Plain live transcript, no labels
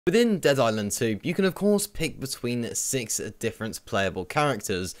Within Dead Island 2, you can of course pick between 6 different playable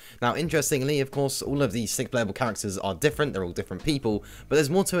characters. Now interestingly, of course, all of these 6 playable characters are different, they're all different people, but there's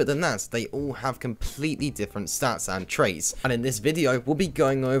more to it than that. They all have completely different stats and traits. And in this video, we'll be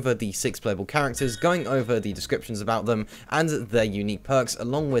going over the 6 playable characters, going over the descriptions about them, and their unique perks,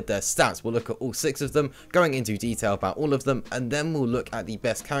 along with their stats. We'll look at all 6 of them, going into detail about all of them, and then we'll look at the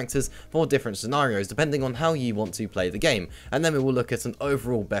best characters for different scenarios, depending on how you want to play the game. And then we will look at an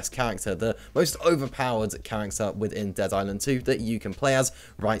overall best character, the most overpowered character within Dead Island 2 that you can play as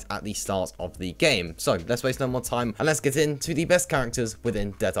right at the start of the game. So let's waste no more time and let's get into the best characters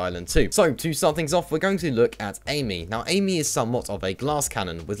within Dead Island 2. So to start things off, we're going to look at Amy. Now Amy is somewhat of a glass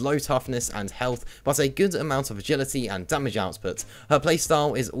cannon with low toughness and health, but a good amount of agility and damage output. Her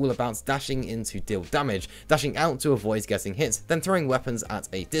playstyle is all about dashing in to deal damage, dashing out to avoid getting hit, then throwing weapons at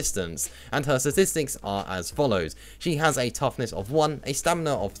a distance. And her statistics are as follows. She has a toughness of 1, a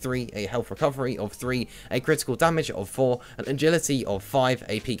stamina of 3, a health recovery of 3, a critical damage of 4, an agility of 5,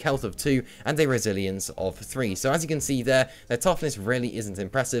 a peak health of 2, and a resilience of 3. So as you can see there, their toughness really isn't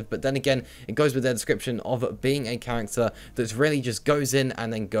impressive, but then again, it goes with their description of being a character that really just goes in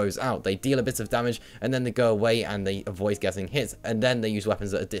and then goes out. They deal a bit of damage, and then they go away and they avoid getting hit, and then they use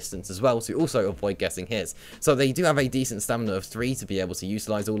weapons at a distance as well to also avoid getting hit. So they do have a decent stamina of 3 to be able to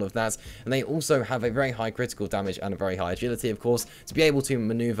utilize all of that, and they also have a very high critical damage and a very high agility, of course, to be able to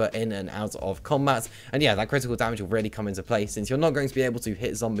maneuver in and out of combat. And yeah, that critical damage will really come into play since you're not going to be able to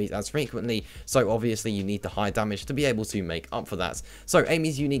hit zombies as frequently, so obviously you need the high damage to be able to make up for that. So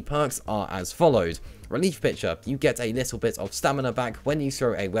Amy's unique perks are as follows. Relief Pitcher, you get a little bit of stamina back when you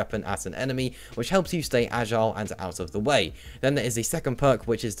throw a weapon at an enemy, which helps you stay agile and out of the way. Then there is the second perk,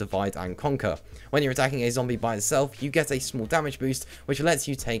 which is Divide and Conquer. When you're attacking a zombie by itself, you get a small damage boost, which lets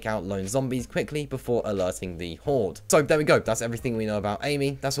you take out lone zombies quickly before alerting the horde. So there we go, that's everything we know about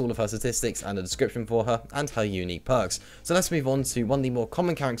Amy. That's all of her statistics and a description for her and her unique perks. So let's move on to one of the more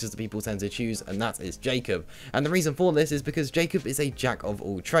common characters that people tend to choose, and that is Jacob. And the reason for this is because Jacob is a jack of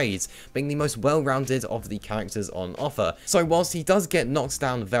all trades, being the most well-rounded of the characters on offer. So whilst he does get knocked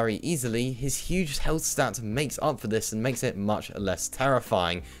down very easily, his huge health stat makes up for this and makes it much less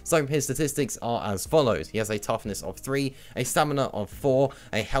terrifying. So his statistics are as follows. He has a toughness of 3, a stamina of 4,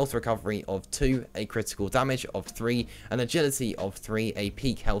 a health recovery of 2, a critical damage of 3, an agility of 3, a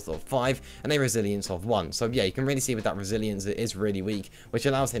peak health of 5, and a resilience of 1. So yeah, you can really see with that resilience it is really weak, which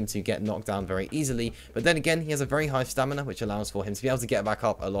allows him to get knocked down very easily. But then again, he has a very high stamina, which allows for him to be able to get back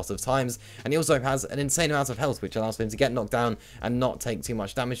up a lot of times, and he also has an insane amount of health, which allows for him to get knocked down and not take too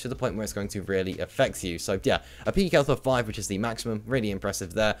much damage to the point where it's going to really affect you. So yeah, a peak health of 5, which is the maximum, really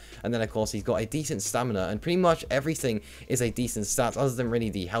impressive there. And then of course he's got a decent stamina, and pretty much everything is a decent stat other than really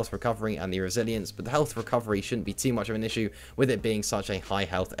the health recovery and the resilience. But the health recovery shouldn't be too much of an issue with it being such a high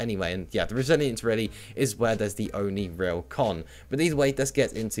health anyway. And yeah, the resilience really is where there's the only real con. But either way, let's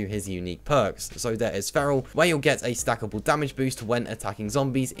get into his unique perks. So there is Feral, where you'll get a stackable damage boost when attacking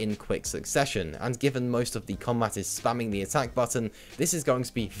zombies in quick succession, and given most of the combat is spamming the attack button, this is going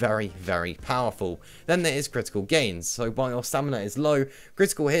to be very, very powerful. Then there is critical gains. So while your stamina is low,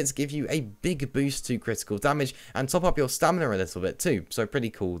 critical hits give you a big boost to critical damage and top up your stamina a little bit too. So pretty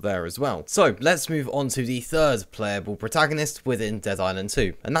cool there as well. So let's move on to the third playable protagonist within Dead Island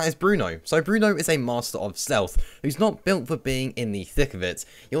 2, and that is Bruno. So Bruno is a master of stealth who's not built for being in the thick of it.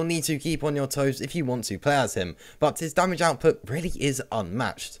 You'll need to keep on your toes if you want to play as him, but his damage output really is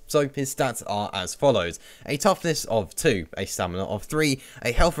unmatched. So his stats are as follows. A toughness of 2, a stamina of 3,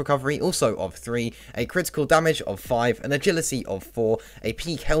 a health recovery also of 3, a critical damage of 5, an agility of 4, a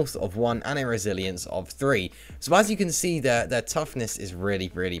peak health of 1, and a resilience of 3. So as you can see there, their toughness is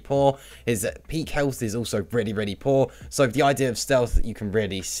really, really poor. His peak health is also really, really poor. So the idea of stealth that you can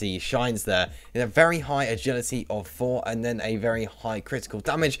really see shines there. In a very high agility of 4, and then a very high critical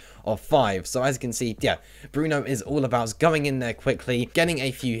damage of 5. So as you can see, yeah, Bruno is all about going in there quickly, getting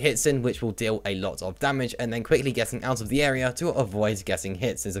a few hits in, which will deal a lot of damage, and then quickly getting out of the area to avoid getting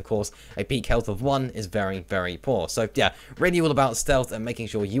hit, since of course a peak health of 1 is very, very poor. So yeah, really all about stealth and making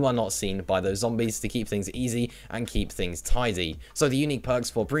sure you are not seen by those zombies to keep things easy and keep things tidy. So the unique perks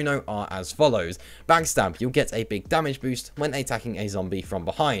for Bruno are as follows. Backstab, you'll get a big damage boost when attacking a zombie from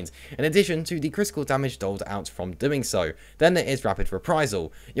behind, in addition to the critical damage doled out from doing so. Then there is Rapid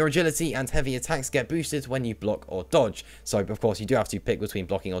Reprisal. Your agility and heavy attacks get boosted when you block or dodge. So of course you do have to pick between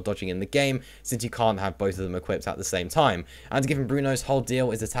blocking or dodging in the game, since you can't have both of them equipped at the same time. And given Bruno's whole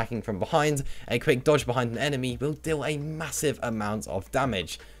deal is attacking from behind, a quick dodge behind an enemy will deal a massive amount of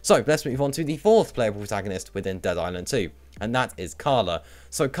damage. So let's move on to the fourth playable protagonist within Dead Island 2. and that is Carla.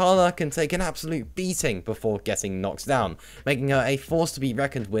 So Carla can take an absolute beating before getting knocked down, making her a force to be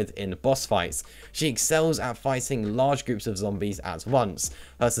reckoned with in boss fights. She excels at fighting large groups of zombies at once.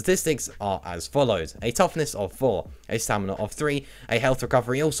 Her statistics are as follows: a toughness of 4, a stamina of 3, a health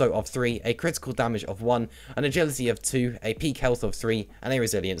recovery also of 3, a critical damage of 1, an agility of 2, a peak health of 3, and a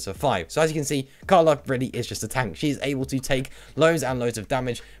resilience of 5. So as you can see, Carla really is just a tank. She is able to take loads and loads of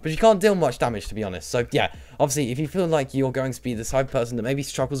damage, but she can't deal much damage, to be honest. So yeah, obviously if you feel like you're going to be the type of person that maybe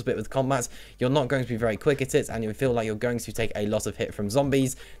struggles a bit with combat, you're not going to be very quick at it, and you feel like you're going to take a lot of hit from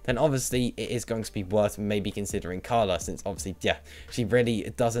zombies, then obviously it is going to be worth maybe considering Carla, since obviously, yeah, she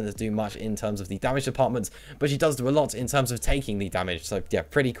really doesn't do much in terms of the damage department, but she does do a lot in terms of taking the damage. So yeah,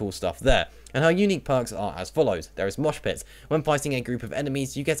 pretty cool stuff there. And her unique perks are as follows. There is Mosh Pit. When fighting a group of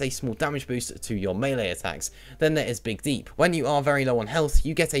enemies, you get a small damage boost to your melee attacks. Then there is Big Deep. When you are very low on health,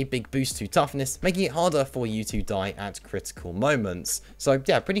 you get a big boost to toughness, making it harder for you to die at critical moments. So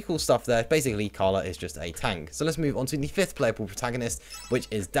yeah, pretty cool stuff there. Basically, Carla is just a tank. So let's move on to the 5th playable protagonist, which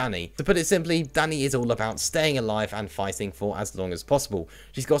is Danny. To put it simply, Danny is all about staying alive and fighting for as long as possible.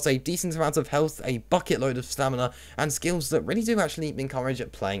 She's got a decent amount of health, a bucket load of stamina, and skills that really do actually encourage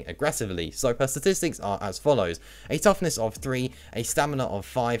playing aggressively. So her statistics are as follows: a toughness of 3, a stamina of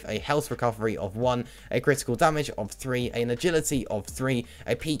 5, a health recovery of 1, a critical damage of 3, an agility of 3,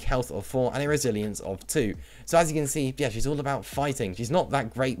 a peak health of 4, and a resilience of 2. So as you can see, yeah, she's all about fighting. She's not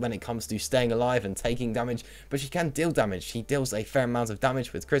that great when it comes to staying alive and taking damage, but she can deal damage. She deals a fair amount of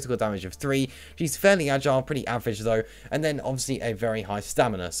damage with critical damage of 3. She's fairly agile, pretty average though, and then obviously a very high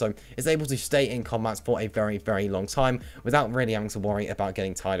stamina, so is able to stay in combat for a very, very long time without really having to worry about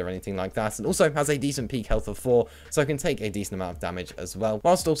getting tired or anything like that, and also has a decent peak health of 4, so can take a decent amount of damage as well,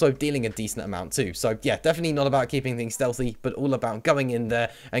 whilst also dealing a decent amount too. So yeah, definitely not about keeping things stealthy, but all about going in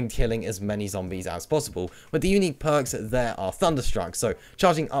there and killing as many zombies as possible. With the unique perks, there are Thunderstruck. So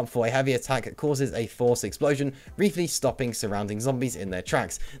charging up for a heavy attack causes a force explosion, briefly stopping surrounding zombies in their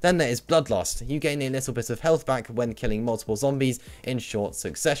tracks. Then there is Bloodlust. You gain a little bit of health back when killing multiple zombies in short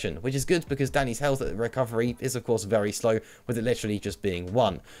succession, which is good because Danny's health recovery is of course very slow, with it literally just being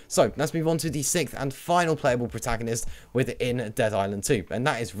 1. So let's move on to the 6th and final playable protagonist within Dead Island 2, and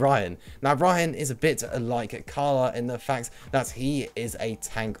that is Ryan. Now Ryan is a bit like Carla in the fact that he is a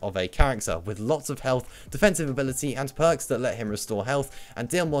tank of a character with lots of health, defensive ability, and perks that let him restore health and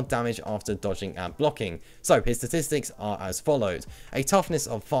deal more damage after dodging and blocking. So his statistics are as follows: a toughness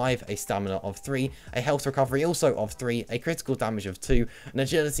of 5, a stamina of 3, a health recovery also of 3, a critical damage of 2, an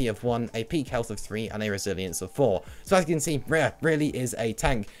agility of 1, a peak health of 3, and a resilience of 4. So as you can see, Rhea really is a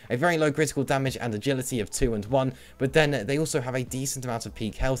tank. A very low critical damage and agility of 2 and 1, but then they also have a decent amount of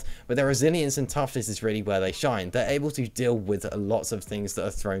peak health, but their resilience and toughness is really where they shine. They're able to deal with lots of things that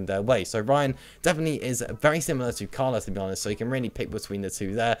are thrown their way. So Ryan definitely is very similar to Carla, to be honest, so you can really pick between the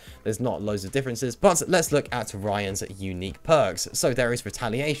two there. There's not loads of differences, but let's look at Ryan's unique perks. So there is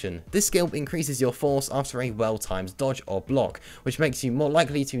Retaliation. This skill increases your force after a well-timed dodge or block, which makes you more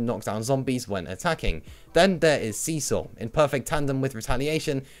likely to knock down zombies when attacking. Then there is Seesaw. In perfect tandem with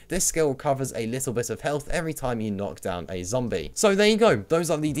Retaliation, this skill covers a little bit of health every time you knock down a zombie. So there you go, those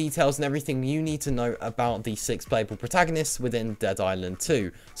are the details and everything you need to know about the 6 playable protagonists within Dead Island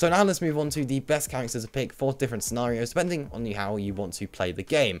 2. So now let's move on to the best characters to pick for different scenarios depending on how you want to play the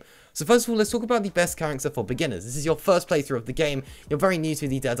game. So first of all, let's talk about the best character for beginners. This is your first playthrough of the game, you're very new to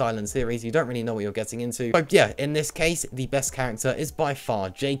the Dead Island series, you don't really know what you're getting into. So yeah, in this case, the best character is by far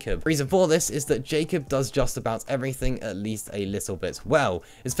Jacob. The reason for this is that Jacob does just about everything at least a little bit well.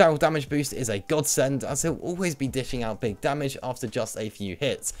 His feral damage boost is a godsend, as he'll always be dishing out big damage after just a few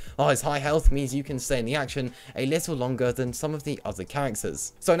hits, while his high health means you can stay in the action a little longer than some of the other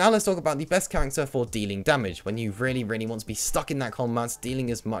characters. So now let's talk about the best character for dealing damage, when you really want to be stuck in that combat, dealing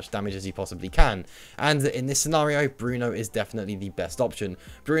as much damage as you possibly can. And in this scenario, Bruno is definitely the best option.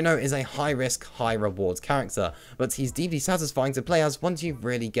 Bruno is a high risk, high reward character, but he's deeply satisfying to play as once you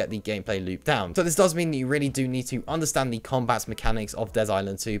really get the gameplay loop down. So this does mean that you really do need to understand the combat mechanics of Dead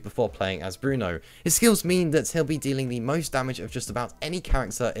Island 2 before playing as Bruno. His skills mean that he'll be dealing the most damage of just about any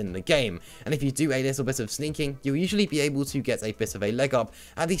character in the game, and if you do a little bit of sneaking, you'll usually be able to get a bit of a leg up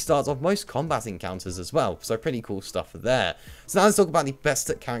at the start of most combat encounters as well, so pretty cool stuff there. So now let's talk about the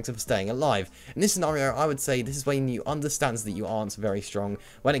best character character for staying alive. In this scenario, I would say this is when you understand that you aren't very strong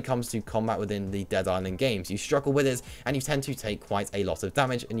when it comes to combat within the Dead Island games. You struggle with it, and you tend to take quite a lot of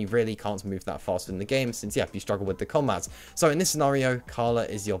damage, and you really can't move that fast in the game since, yeah, you struggle with the combat. So in this scenario, Carla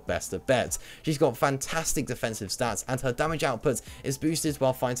is your best bet. She's got fantastic defensive stats, and her damage output is boosted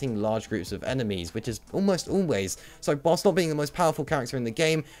while fighting large groups of enemies, which is almost always. So whilst not being the most powerful character in the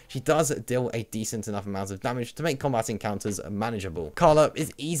game, she does deal a decent enough amount of damage to make combat encounters manageable. Carla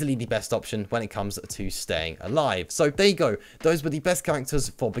is easily the best option when it comes to staying alive. So there you go. Those were the best characters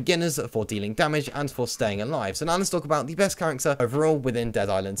for beginners, for dealing damage, and for staying alive. So now let's talk about the best character overall within Dead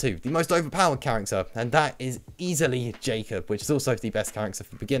Island 2. The most overpowered character, and that is easily Jacob, which is also the best character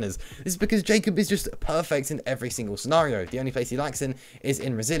for beginners. This is because Jacob is just perfect in every single scenario. The only place he lacks in is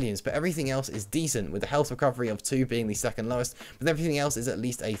in resilience, but everything else is decent, with the health recovery of 2 being the second lowest, but everything else is at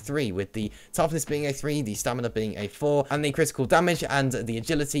least a 3, with the toughness being a 3, the stamina being a 4, and the critical damage and the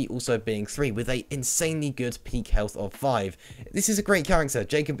agility also being 3, with a insanely good peak health of 5. This is a great character.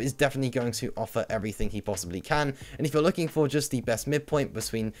 Jacob is definitely going to offer everything he possibly can, and if you're looking for just the best midpoint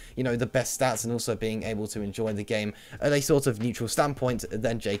between, you know, the best stats and also being able to enjoy the game at a sort of neutral standpoint,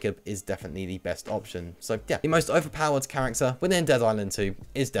 then Jacob is definitely the best option. So yeah, the most overpowered character within Dead Island 2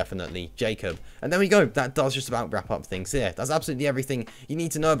 is definitely Jacob. And there we go. That does just about wrap up things here. That's absolutely everything you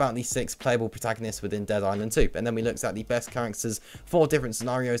need to know about the 6 playable protagonists within Dead Island 2. And then we looked at the best characters for different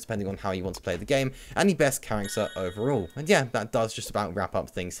scenarios depending on how you want to play the game, and the best character overall. And yeah, that does just about wrap up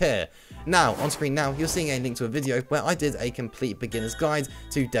things here. Now, on screen now, you're seeing a link to a video where I did a complete beginner's guide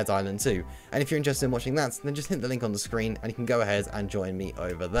to Dead Island 2. And if you're interested in watching that, then just hit the link on the screen and you can go ahead and join me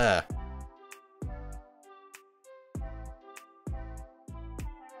over there.